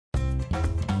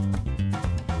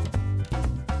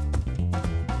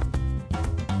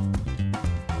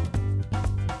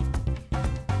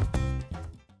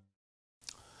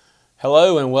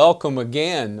Hello and welcome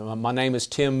again. My name is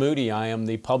Tim Moody. I am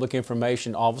the Public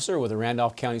Information Officer with the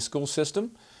Randolph County School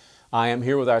System. I am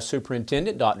here with our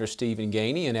Superintendent, Dr. Stephen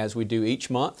Gainey, and as we do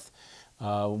each month,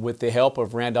 with the help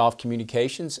of Randolph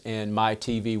Communications and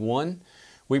MyTV1,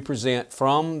 we present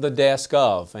From the Desk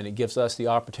Of, and it gives us the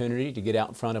opportunity to get out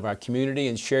in front of our community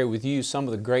and share with you some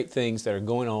of the great things that are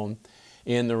going on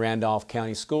in the Randolph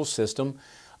County School System.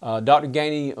 Dr.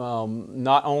 Gainey,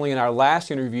 not only in our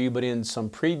last interview, but in some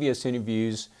previous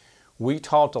interviews, we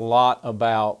talked a lot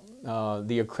about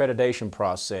the accreditation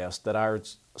process that our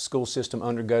school system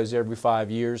undergoes every 5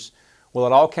 years. Well,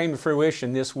 it all came to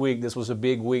fruition this week. This was a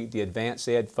big week. The advanced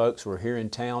ed folks were here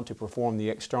in town to perform the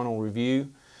external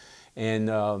review. And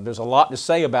there's a lot to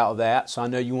say about that, so I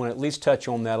know you want to at least touch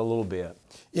on that a little bit.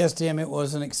 Yes, Tim, it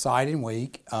was an exciting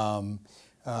week.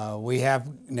 We have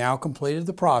now completed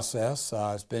the process.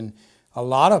 It's been a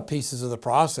lot of pieces of the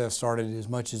process started as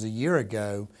much as a year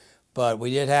ago, but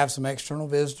we did have some external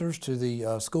visitors to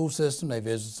the school system. They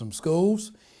visited some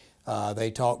schools. They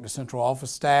talked to central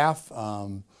office staff.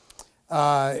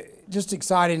 Just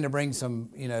exciting to bring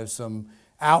some, some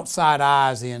outside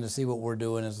eyes in to see what we're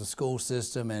doing as a school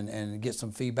system and get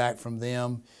some feedback from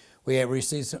them. We have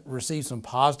received some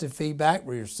positive feedback.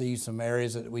 We received some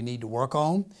areas that we need to work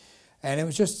on. And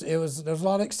there was a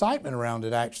lot of excitement around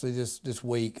it actually this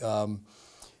week.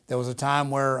 There was a time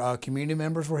where community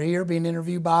members were here being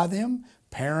interviewed by them.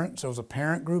 Parents, there was a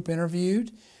parent group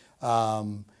interviewed.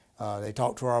 They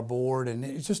talked to our board, and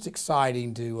it's just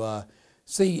exciting to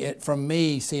see it from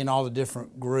me, seeing all the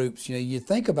different groups. You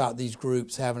think about these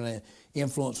groups having an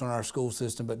influence on our school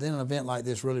system, but then an event like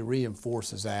this really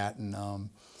reinforces that. And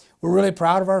we're really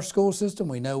proud of our school system.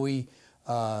 We know we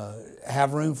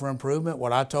have room for improvement.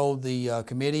 What I told the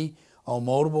committee on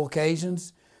multiple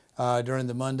occasions during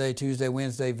the Monday, Tuesday,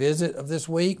 Wednesday visit of this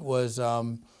week was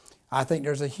I think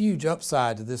there's a huge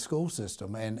upside to this school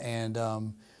system, and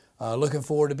looking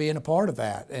forward to being a part of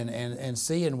that and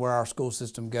seeing where our school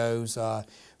system goes.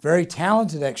 Very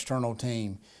talented external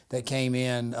team that came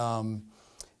in.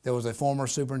 There was a former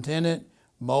superintendent,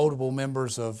 multiple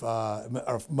members of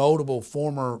multiple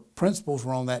former principals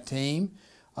were on that team.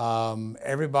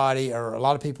 Everybody, or a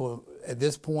lot of people at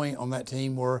this point on that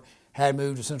team had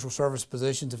moved to central service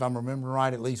positions. If I'm remembering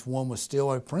right, at least one was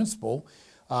still a principal,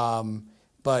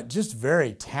 but just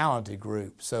very talented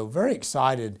group. So very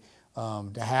excited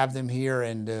to have them here.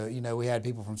 And we had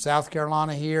people from South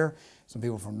Carolina here, some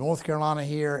people from North Carolina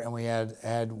here, and we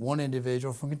had one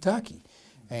individual from Kentucky.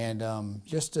 And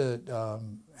just to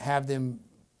have them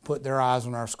put their eyes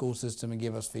on our school system and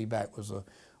give us feedback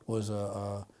was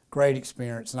a great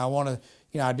experience. And I want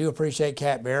to, I do appreciate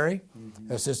Kat Berry,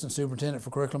 Assistant Superintendent for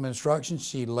Curriculum and Instruction.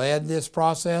 She led this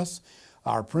process.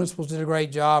 Our principals did a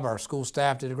great job. Our school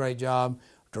staff did a great job.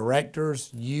 Directors,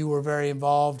 you were very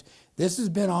involved. This has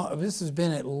been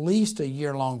at least a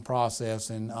year-long process.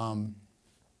 And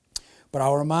but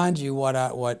I'll remind you what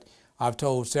I've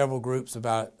told several groups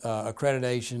about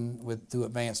accreditation through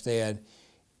advanced ed.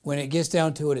 When it gets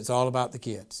down to it, it's all about the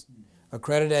kids.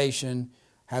 Accreditation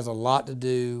has a lot to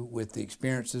do with the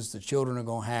experiences the children are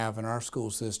going to have in our school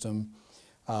system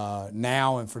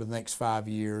now and for the next 5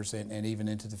 years, and even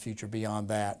into the future beyond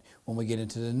that when we get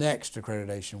into the next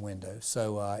accreditation window.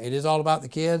 So it is all about the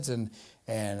kids, and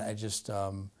I just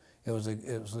it was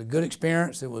a good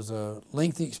experience. It was a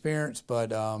lengthy experience,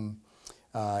 but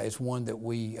it's one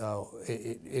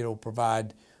that it'll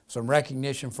provide some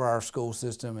recognition for our school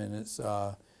system, and it's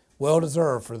well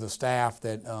deserved for the staff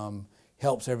that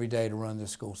helps every day to run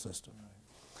this school system.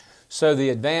 So the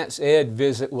advanced ed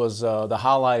visit was the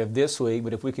highlight of this week,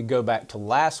 but if we could go back to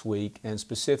last week, and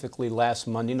specifically last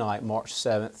Monday night, March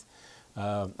 7th,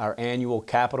 our annual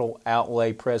capital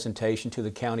outlay presentation to the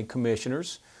county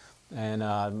commissioners, and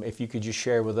if you could just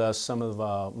share with us some of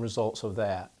the results of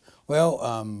that.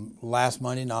 Well, last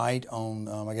Monday night on,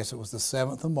 I guess it was the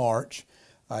 7th of March,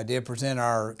 I did present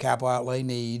our capital outlay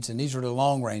needs, and these are the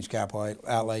long-range capital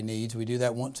outlay needs. We do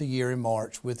that once a year in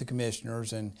March with the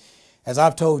commissioners, and as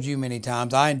I've told you many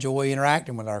times, I enjoy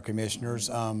interacting with our commissioners.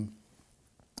 One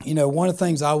of the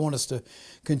things I want us to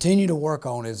continue to work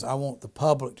on is I want the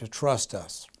public to trust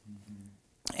us.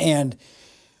 And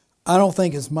I don't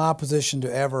think it's my position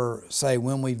to ever say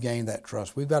when we've gained that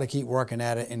trust. We've got to keep working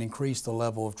at it and increase the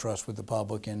level of trust with the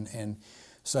public. And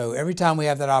so every time we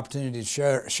have that opportunity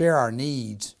to share our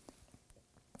needs,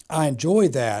 I enjoy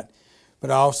that,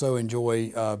 but I also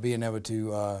enjoy being able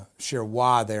to share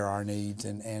why they're our needs.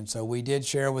 And so we did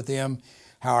share with them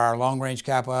how our long-range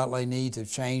capital outlay needs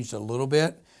have changed a little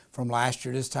bit from last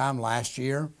year. This time last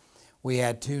year, We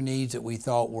had 2 needs that we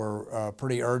thought were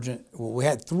pretty urgent. Well, we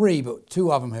had 3, but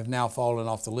 2 of them have now fallen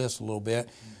off the list a little bit.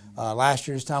 Last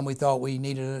year's time we thought we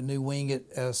needed a new wing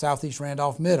at Southeast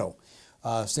Randolph Middle.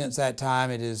 Since that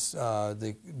time, it is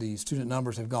the student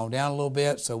numbers have gone down a little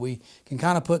bit, so we can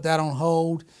kind of put that on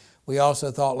hold. We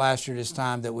also thought last year this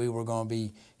time that we were going to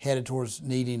be headed towards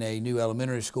needing a new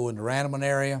elementary school in the Randleman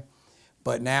area,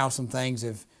 but now some things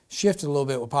have shifted a little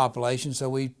bit with population, so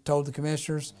we told the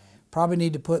commissioners probably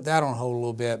need to put that on hold a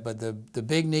little bit. But the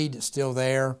big need that's still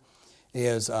there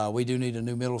is we do need a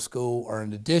new middle school or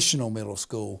an additional middle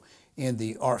school in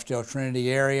the Archdale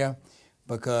Trinity area,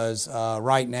 because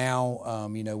right now,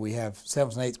 you know, we have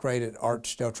 7th and 8th grade at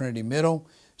Archdale Trinity Middle,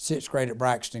 6th grade at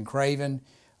Braxton Craven.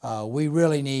 We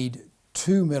really need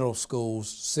 2 middle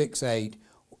schools, 6-8,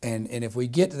 and if we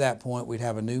get to that point, we'd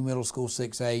have a new middle school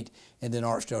 6-8, and then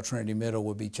Archdale Trinity Middle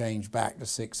would be changed back to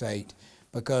 6-8,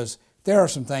 because there are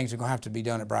some things that are going to have to be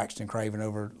done at Braxton Craven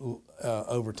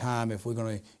over time if we're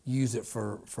going to use it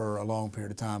for a long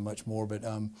period of time, much more. But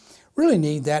really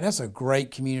need that. That's a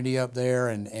great community up there,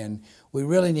 and we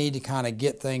really need to kind of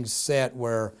get things set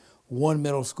where 1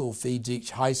 middle school feeds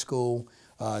each high school.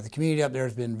 The community up there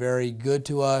has been very good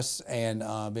to us and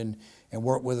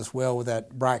worked with us well with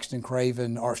that Braxton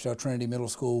Craven Archdale Trinity Middle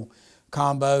School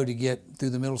combo to get through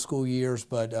the middle school years.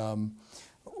 But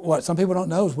what some people don't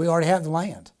know is we already have the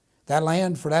land. That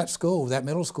land for that school, that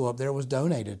middle school up there, was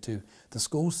donated to the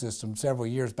school system several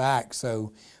years back.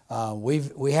 So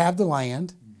we have the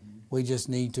land. We just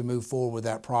need to move forward with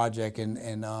that project,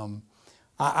 and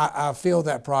I feel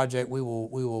that project we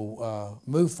will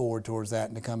move forward towards that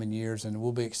in the coming years, and it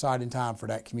will be an exciting time for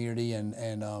that community.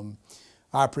 And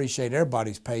I appreciate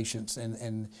everybody's patience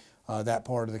in that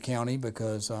part of the county,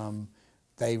 because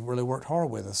they really worked hard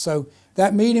with us. So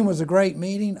that meeting was a great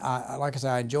meeting. Like I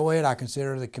said, I enjoy it. I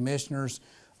consider the commissioners,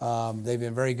 they've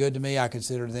been very good to me. I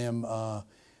consider them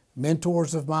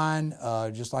mentors of mine,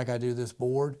 just like I do this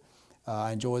board.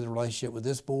 I enjoy the relationship with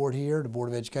this board here, the Board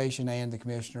of Education, and the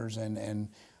commissioners, and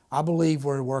I believe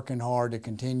we're working hard to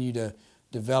continue to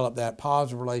develop that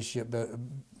positive relationship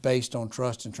based on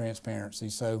trust and transparency.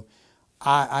 So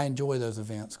I enjoy those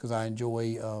events because I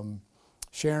enjoy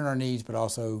sharing our needs, but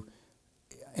also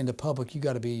in the public, you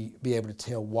got to be able to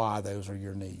tell why those are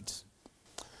your needs.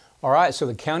 All right, so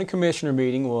the county commissioner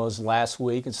meeting was last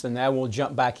week, and so now we'll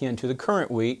jump back into the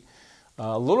current week.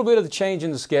 A little bit of the change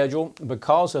in the schedule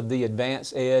because of the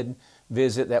advanced ed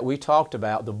visit that we talked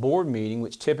about. The board meeting,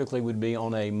 which typically would be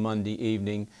on a Monday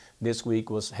evening, this week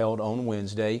was held on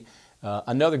Wednesday.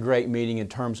 Another great meeting in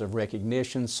terms of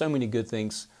recognition. So many good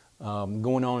things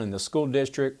going on in the school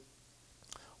district.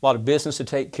 A lot of business to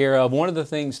take care of. One of the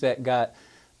things that got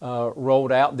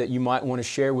rolled out that you might want to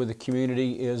share with the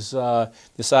community is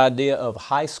this idea of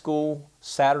high school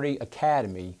Saturday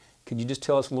Academy. Could you just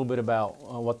tell us a little bit about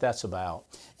what that's about?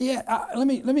 Yeah, let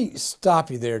me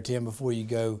stop you there, Tim, before you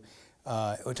go,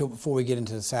 before we get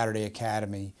into the Saturday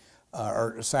Academy,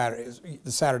 or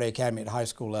the Saturday Academy at high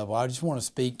school level. I just want to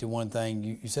speak to one thing.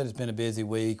 You said it's been a busy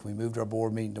week. We moved our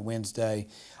board meeting to Wednesday.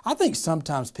 I think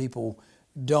sometimes people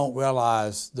don't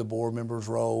realize the board members'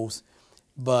 roles,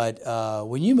 but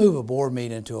when you move a board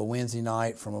meeting to a Wednesday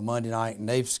night from a Monday night, and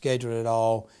they've scheduled it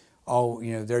all,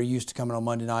 you know, they're used to coming on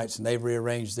Monday nights, and they've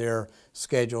rearranged their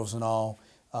schedules and all.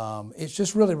 It's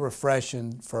just really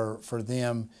refreshing for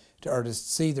them to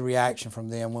see the reaction from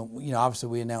them. When, you know, obviously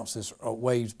we announced this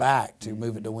ways back to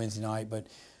move it to Wednesday night, but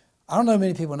I don't know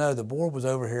many people know the board was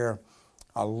over here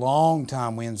a long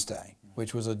time Wednesday,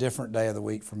 which was a different day of the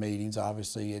week for meetings,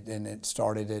 obviously, and it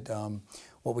started at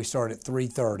what we started at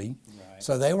 3:30. Right.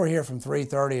 So they were here from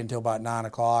 3:30 until about 9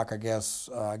 o'clock, I guess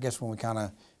when we kind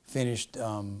of finished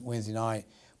Wednesday night.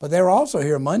 But they were also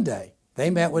here Monday. They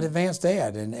met with advanced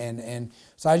ed, and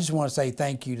so I just want to say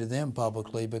thank you to them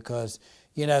publicly, because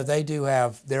you know they do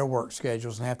have their work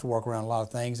schedules and have to work around a lot of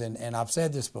things, and I've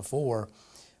said this before,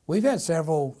 we've had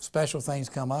several special things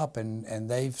come up, and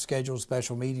they've scheduled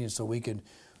special meetings so we could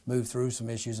move through some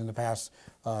issues in the past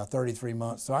 33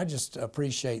 months. So I just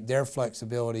appreciate their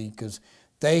flexibility, because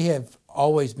they have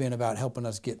always been about helping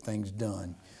us get things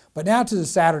done. But now to the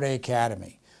Saturday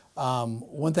Academy.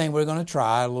 One thing we're going to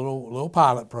try, a little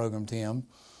pilot program, Tim.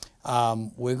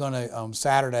 We're going to,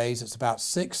 Saturdays, it's about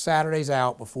 6 Saturdays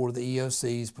out before the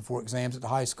EOCs, before exams at the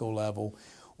high school level.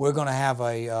 We're going to have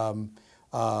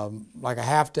like a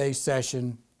half-day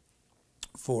session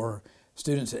for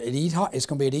students at each, it's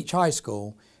going to be at each high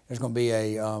school. There's going to be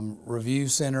a review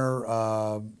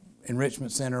center,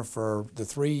 enrichment center for the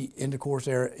 3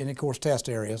 end-of-course test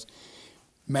areas,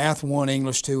 Math 1,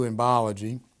 English 2, and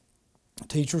Biology.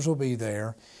 Teachers will be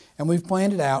there, and we've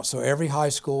planned it out so every high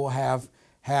school will have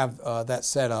have that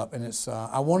set up, and it's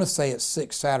I want to say it's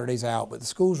 6 Saturdays out, but the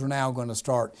schools are now going to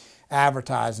start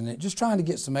advertising it, just trying to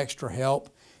get some extra help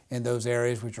in those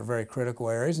areas which are very critical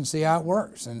areas, and see how it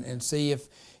works, and see if,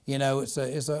 you know, it's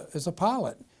a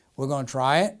pilot. We're going to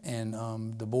try it, and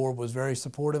the board was very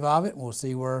supportive of it. We'll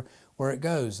see where it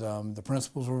goes. The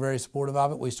principals were very supportive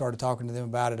of it. We started talking to them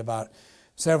about it about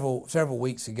several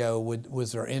weeks ago.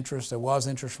 Was there interest? There was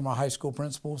interest from our high school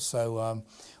principals. So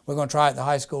we're going to try it at the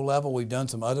high school level. We've done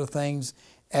some other things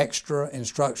extra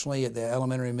instructionally at the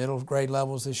elementary and middle grade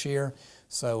levels this year.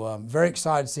 So very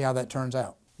excited to see how that turns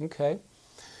out. Okay.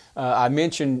 I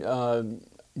mentioned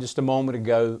just a moment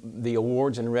ago the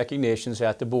awards and recognitions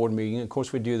at the board meeting. Of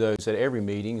course, we do those at every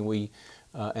meeting, and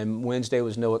and Wednesday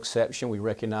was no exception. We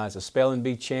recognized a spelling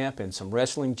bee champ and some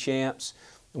wrestling champs.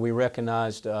 We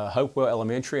recognized Hopewell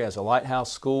Elementary as a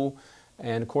lighthouse school,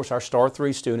 and of course our Star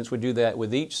 3 students would do that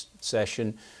with each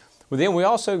session. But then we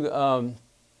also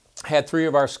had 3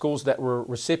 of our schools that were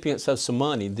recipients of some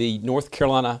money. The North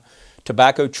Carolina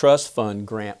Tobacco Trust Fund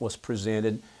grant was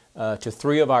presented to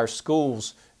 3 of our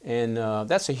schools, and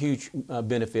that's a huge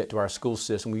benefit to our school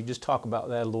system. Will you just talk about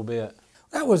that a little bit?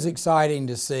 That was exciting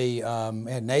to see.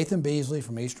 We had Nathan Beasley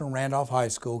from Eastern Randolph High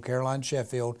School, Caroline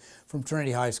Sheffield from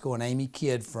Trinity High School, and Amy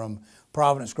Kidd from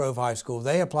Providence Grove High School.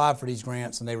 They applied for these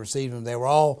grants and they received them. They were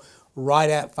all right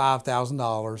at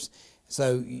 $5,000.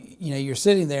 So, you know, you're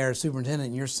sitting there as superintendent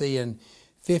and you're seeing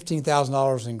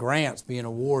 $15,000 in grants being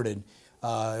awarded.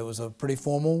 It was a pretty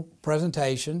formal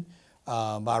presentation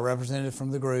by a representative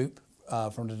from the group,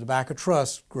 from the Tobacco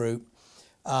Trust group.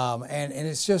 And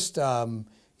it's just,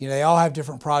 you know, they all have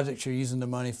different projects you're using the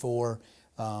money for,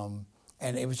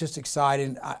 and it was just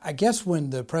exciting. I guess when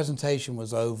the presentation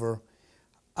was over,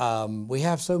 we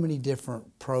have so many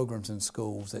different programs in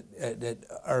schools that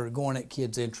are going at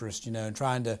kids' interest, you know, and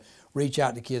trying to reach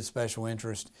out to kids' special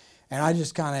interest. And I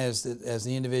just kind of, as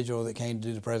the individual that came to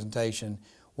do the presentation,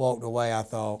 walked away, I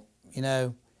thought, you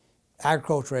know,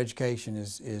 agriculture education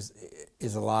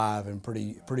is alive and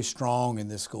pretty strong in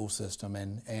this school system,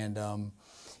 and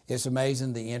it's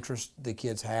amazing the interest the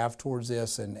kids have towards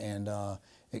this, and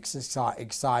it's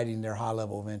exciting their high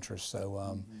level of interest.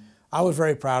 So I was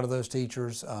very proud of those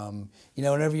teachers. You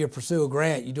know, whenever you pursue a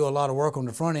grant, you do a lot of work on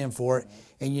the front end for it,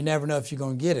 and you never know if you're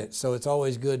going to get it. So it's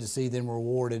always good to see them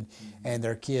rewarded, and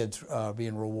their kids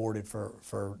being rewarded for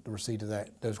the receipt of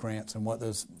those grants and what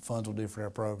those funds will do for their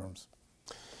programs.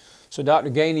 So Dr.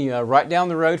 Gainey, right down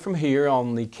the road from here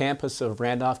on the campus of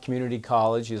Randolph Community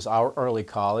College is our early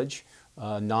college,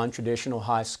 non-traditional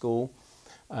high school.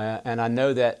 And I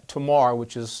know that tomorrow,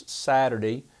 which is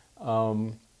Saturday,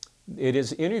 it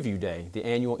is interview day, the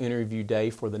annual interview day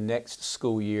for the next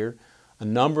school year. A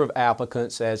number of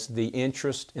applicants, as the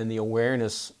interest and the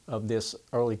awareness of this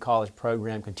early college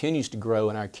program continues to grow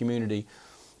in our community.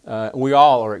 We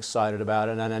all are excited about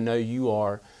it, and I know you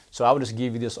are. So I would just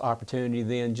give you this opportunity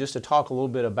then just to talk a little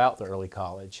bit about the early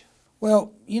college.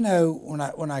 Well, you know,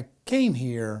 when I came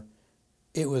here,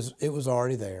 it was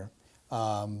already there.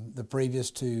 The previous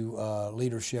 2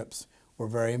 leaderships were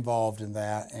very involved in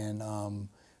that, and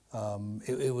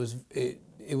it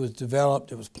was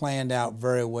developed. It was planned out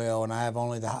very well, and I have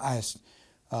only the highest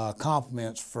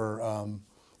compliments for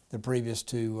the previous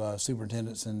 2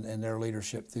 superintendents and their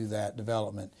leadership through that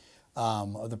development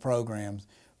of the programs.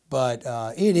 But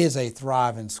it is a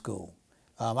thriving school.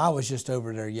 I was just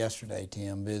over there yesterday,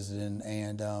 Tim, visiting,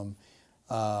 and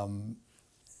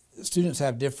students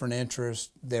have different interests.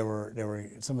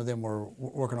 Some of them were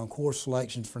working on course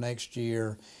selections for next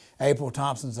year. April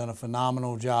Thompson's done a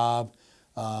phenomenal job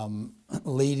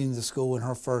leading the school in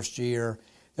her first year.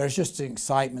 There's just an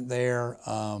excitement there.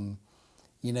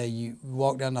 You know, you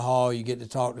walk down the hall, you get to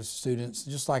talk to students,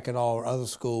 just like at all other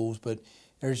schools, but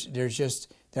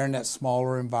they're in that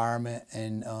smaller environment,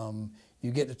 and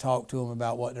you get to talk to them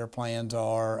about what their plans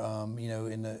are. You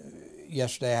know,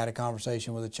 yesterday I had a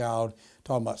conversation with a child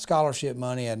talking about scholarship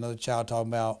money. I had another child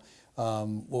talking about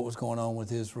what was going on with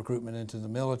his recruitment into the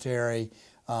military.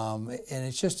 And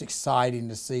it's just exciting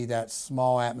to see that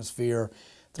small atmosphere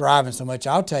thriving so much.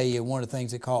 I'll tell you, one of the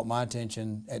things that caught my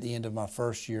attention at the end of my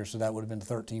first year, so that would have been the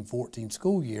 13-14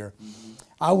 school year,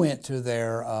 I went to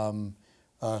their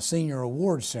senior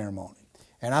awards ceremony.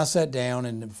 And I sat down,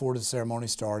 and before the ceremony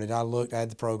started, I had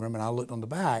the program, and I looked on the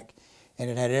back, and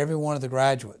it had every one of the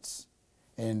graduates.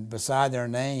 And beside their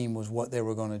name was what they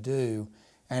were going to do.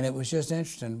 And it was just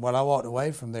interesting. What I walked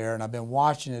away from there, and I've been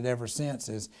watching it ever since,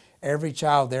 is every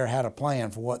child there had a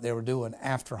plan for what they were doing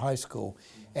after high school.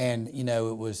 And, you know,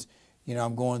 it was, you know,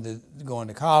 I'm going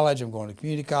to college, I'm going to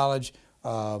community college, you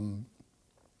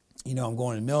know, I'm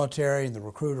going to the military, and the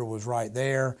recruiter was right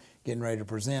there getting ready to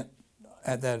present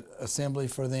at that assembly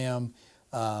for them.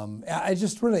 It's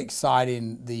just really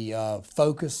exciting, the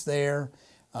focus there.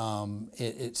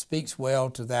 It speaks well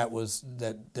to that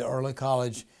the early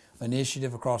college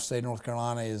initiative across the state of North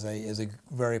Carolina is a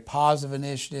very positive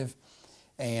initiative,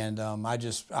 and I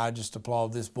just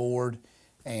applaud this board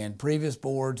and previous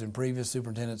boards and previous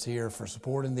superintendents here for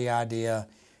supporting the idea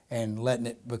and letting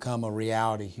it become a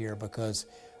reality here, because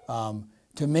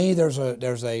to me there's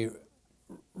a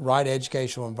right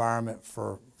educational environment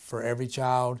for every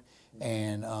child,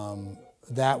 and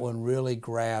that one really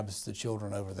grabs the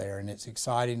children over there, and it's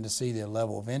exciting to see the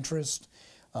level of interest,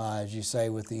 as you say,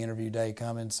 with the interview day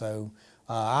coming. So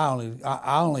I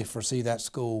only foresee that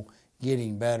school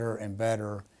getting better and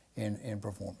better in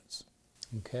performance.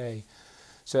 Okay.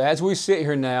 So as we sit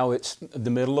here now, it's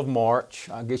the middle of March.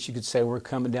 I guess you could say we're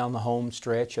coming down the home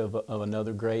stretch of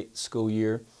another great school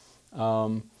year.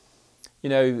 You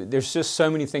know, there's just so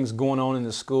many things going on in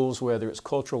the schools, whether it's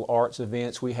cultural arts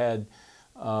events. We had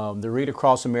the Read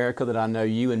Across America that I know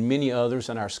you and many others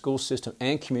in our school system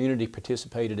and community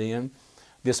participated in.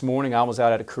 This morning I was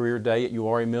out at a career day at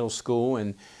Uwharrie Middle School,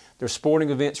 and there's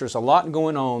sporting events. There's a lot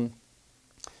going on.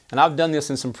 And I've done this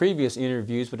in some previous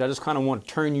interviews, but I just kind of want to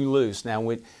turn you loose. Now,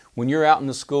 when you're out in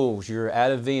the schools, you're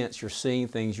at events, you're seeing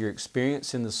things, you're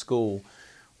experiencing the school,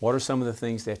 what are some of the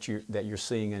things that you're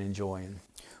seeing and enjoying?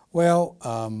 Well,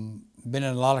 been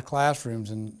in a lot of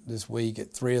classrooms this week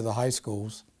at 3 of the high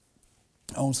schools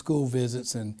on school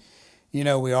visits, and you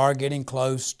know, we are getting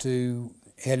close to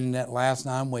heading that last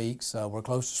 9 weeks. We're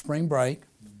close to spring break.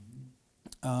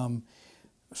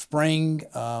 Spring,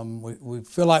 we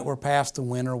feel like we're past the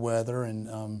winter weather,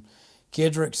 and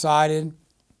kids are excited.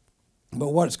 But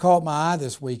what's caught my eye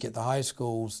this week at the high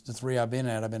schools, the 3 I've been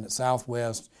at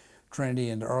Southwest, Trinity,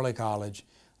 and Early College,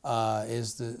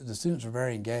 is the students are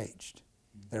very engaged.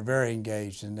 They're very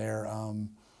engaged, and and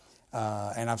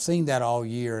I've seen that all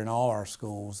year in all our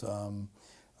schools.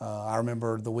 I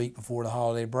remember the week before the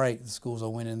holiday break, the schools I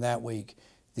went in that week,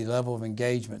 the level of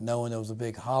engagement, knowing there was a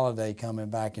big holiday coming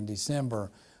back in December,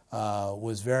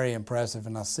 was very impressive,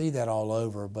 and I see that all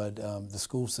over, but the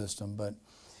school system. But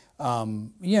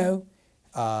you know,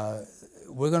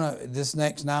 this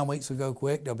next 9 weeks will go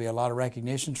quick. There'll be a lot of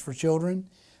recognitions for children,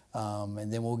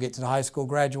 and then we'll get to the high school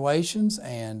graduations,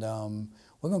 and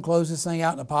we're going to close this thing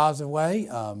out in a positive way.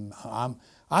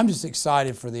 I'm just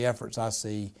excited for the efforts I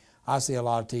see. I see a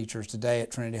lot of teachers today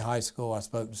at Trinity High School. I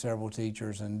spoke to several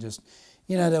teachers, and just,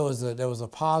 you know, there was a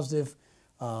positive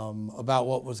about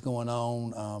what was going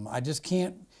on. I just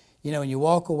can't, you know, when you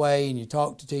walk away and you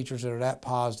talk to teachers that are that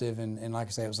positive, and like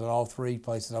I say, it was at all 3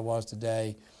 places I was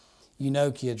today, you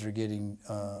know kids are getting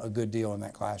a good deal in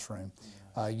that classroom.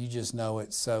 You just know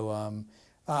it. So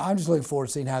I'm just looking forward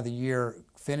to seeing how the year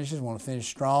finishes. I want to finish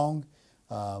strong.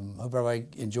 Hope everybody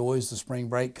enjoys the spring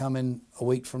break coming a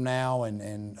week from now,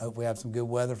 and hope we have some good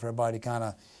weather for everybody to kind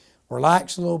of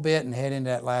relax a little bit and head into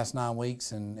that last 9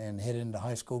 weeks and head into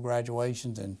high school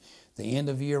graduations and the end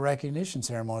of year recognition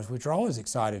ceremonies, which are always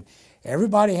exciting.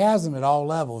 Everybody has them at all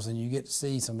levels, and you get to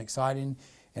see some exciting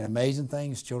and amazing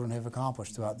things children have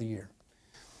accomplished throughout the year.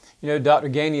 You know, Dr.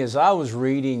 Gainey, as I was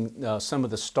reading some of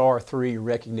the Star 3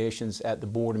 recognitions at the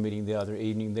board meeting the other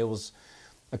evening, there was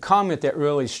a comment that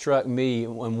really struck me.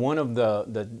 When one of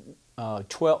the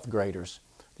 12th graders,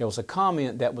 there was a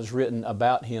comment that was written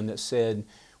about him that said,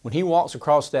 when he walks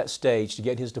across that stage to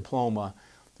get his diploma,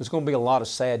 there's going to be a lot of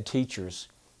sad teachers.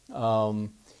 And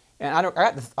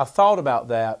I thought about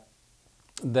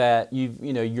that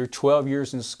you're 12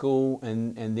 years in school,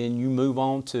 and then you move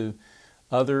on to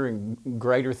other and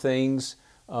greater things.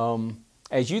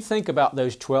 As you think about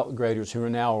those 12th graders who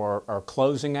are now are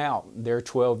closing out their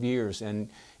 12 years and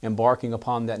embarking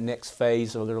upon that next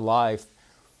phase of their life,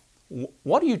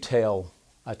 what do you tell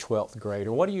a 12th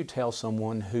grader? What do you tell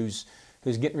someone who's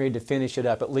getting ready to finish it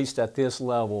up, at least at this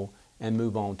level, and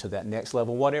move on to that next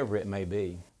level, whatever it may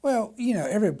be? Well, you know,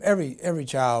 every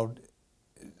child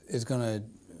is going to,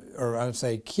 or I would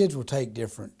say kids will take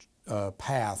different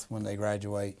paths when they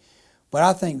graduate. But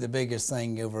I think the biggest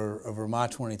thing over my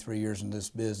 23 years in this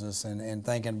business, and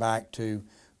thinking back to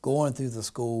going through the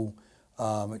school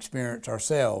experience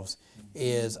ourselves,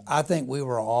 is I think we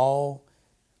were all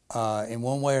in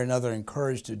one way or another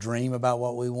encouraged to dream about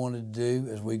what we wanted to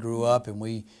do as we grew up and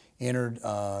we entered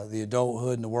the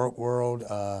adulthood and the work world,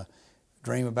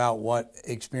 dream about what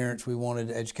experience we wanted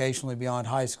educationally beyond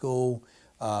high school,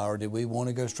 or did we want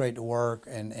to go straight to work.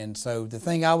 And so the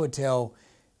thing I would tell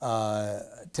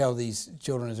these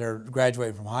children as they're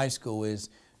graduating from high school is,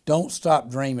 don't stop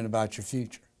dreaming about your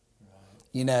future. Right.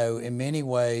 You know, in many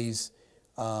ways,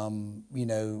 you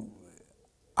know,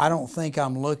 I don't think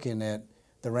I'm looking at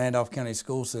the Randolph County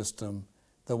School System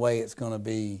the way it's going to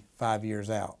be 5 years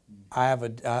out. I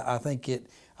think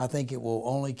it will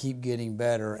only keep getting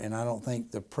better, and I don't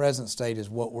think the present state is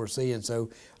what we're seeing. So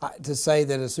to say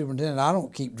that as superintendent, I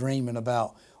don't keep dreaming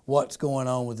about what's going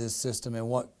on with this system and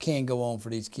what can go on for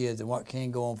these kids and what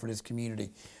can go on for this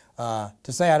community. To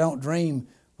say I don't dream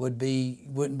wouldn't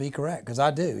be correct, because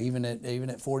I do, even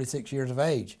at 46 years of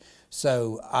age.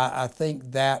 So I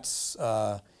think that's,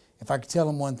 if I could tell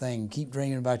them one thing, keep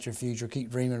dreaming about your future, keep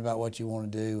dreaming about what you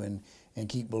want to do, and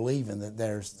keep believing that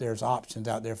there's options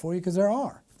out there for you, because there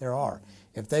are.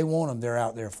 If they want them, they're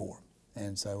out there for them.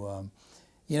 And so,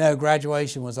 you know,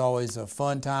 graduation was always a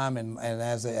fun time, and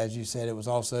as you said, it was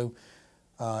also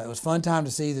it was a fun time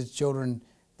to see the children,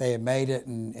 they had made it,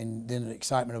 and then the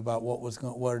excitement about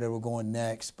where they were going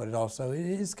next. But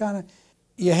it's kind of,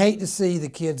 you hate to see the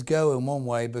kids go in one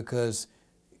way, because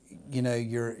you know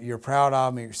you're proud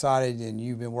of them, you're excited, and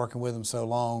you've been working with them so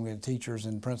long, and teachers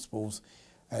and principals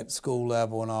at school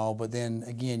level and all. But then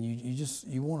again,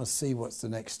 you want to see what's the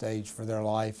next stage for their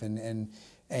life, and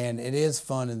it is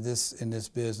fun in this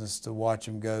business to watch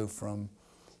them go from,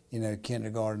 you know,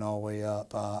 kindergarten all the way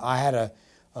up. I had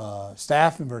a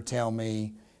staff member tell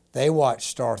me they watched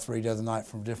Star 3 the other night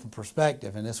from a different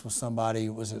perspective, and this was somebody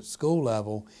who was at school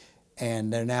level,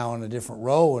 and they're now in a different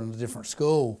role in a different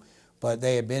school, but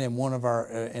they had been in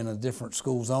in a different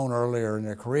school zone earlier in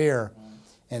their career,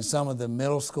 and some of the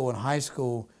middle school and high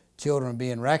school children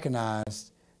being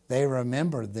recognized, they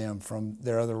remembered them from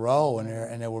their other role,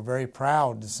 and they were very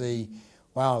proud to see,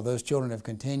 wow, those children have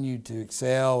continued to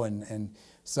excel, and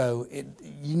so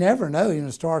you never know, even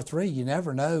Star 3, you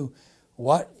never know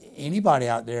what anybody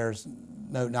out there is.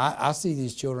 Now, I see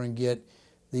these children get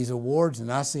these awards,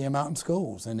 and I see them out in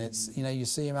schools, and it's, you know, you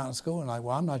see them out in school and like,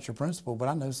 well, I'm not your principal, but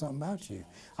I know something about you.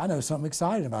 I know something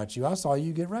exciting about you. I saw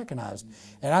you get recognized,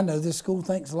 and I know this school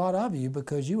thinks a lot of you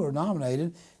because you were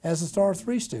nominated as a Star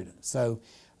 3 student. So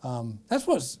that's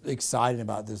what's exciting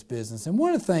about this business. And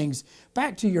one of the things,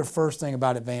 back to your first thing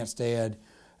about advanced ed,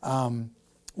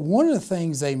 one of the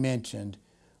things they mentioned,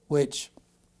 which,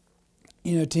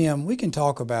 you know, Tim, we can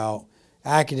talk about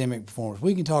academic performance,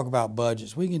 we can talk about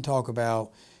budgets, we can talk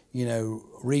about, you know,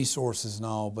 resources and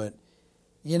all, but,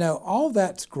 you know, all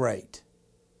that's great.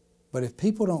 But if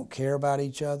people don't care about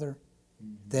each other,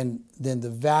 then the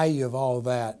value of all of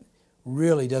that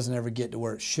really doesn't ever get to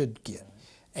where it should get.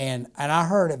 And I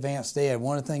heard advanced ed,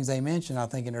 one of the things they mentioned, I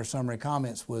think in their summary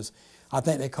comments, was, I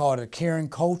think they call it a caring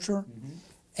culture.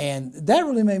 And that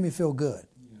really made me feel good,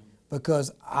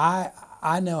 because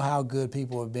I know how good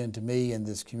people have been to me in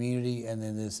this community, and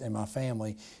in my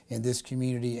family, in this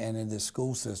community, and in this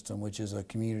school system, which is a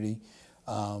community.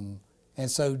 And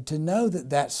so to know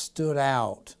that stood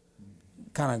out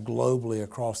kind of globally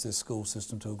across this school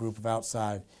system to a group of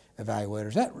outside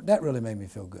evaluators, that really made me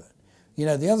feel good. You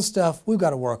know, the other stuff we've got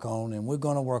to work on, and we're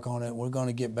going to work on it, and we're going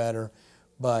to get better.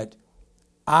 But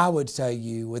I would tell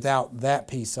you, without that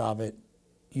piece of it,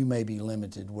 you may be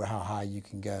limited where how high you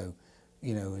can go,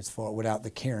 you know, as far without the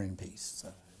caring piece.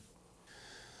 So.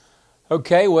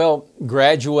 Okay, well,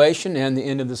 graduation and the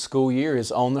end of the school year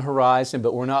is on the horizon,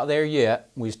 but we're not there yet.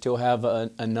 We still have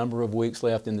a number of weeks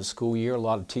left in the school year, a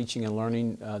lot of teaching and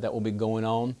learning that will be going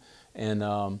on.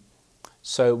 And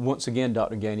so once again,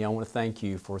 Dr. Gainey, I want to thank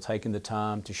you for taking the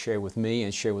time to share with me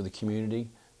and share with the community,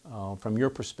 from your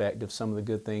perspective, some of the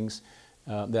good things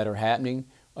that are happening.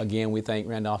 Again, we thank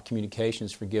Randolph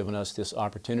Communications for giving us this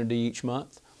opportunity each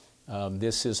month.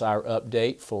 This is our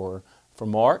update for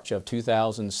March of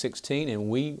 2016, and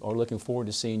we are looking forward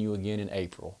to seeing you again in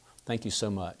April. Thank you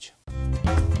so much.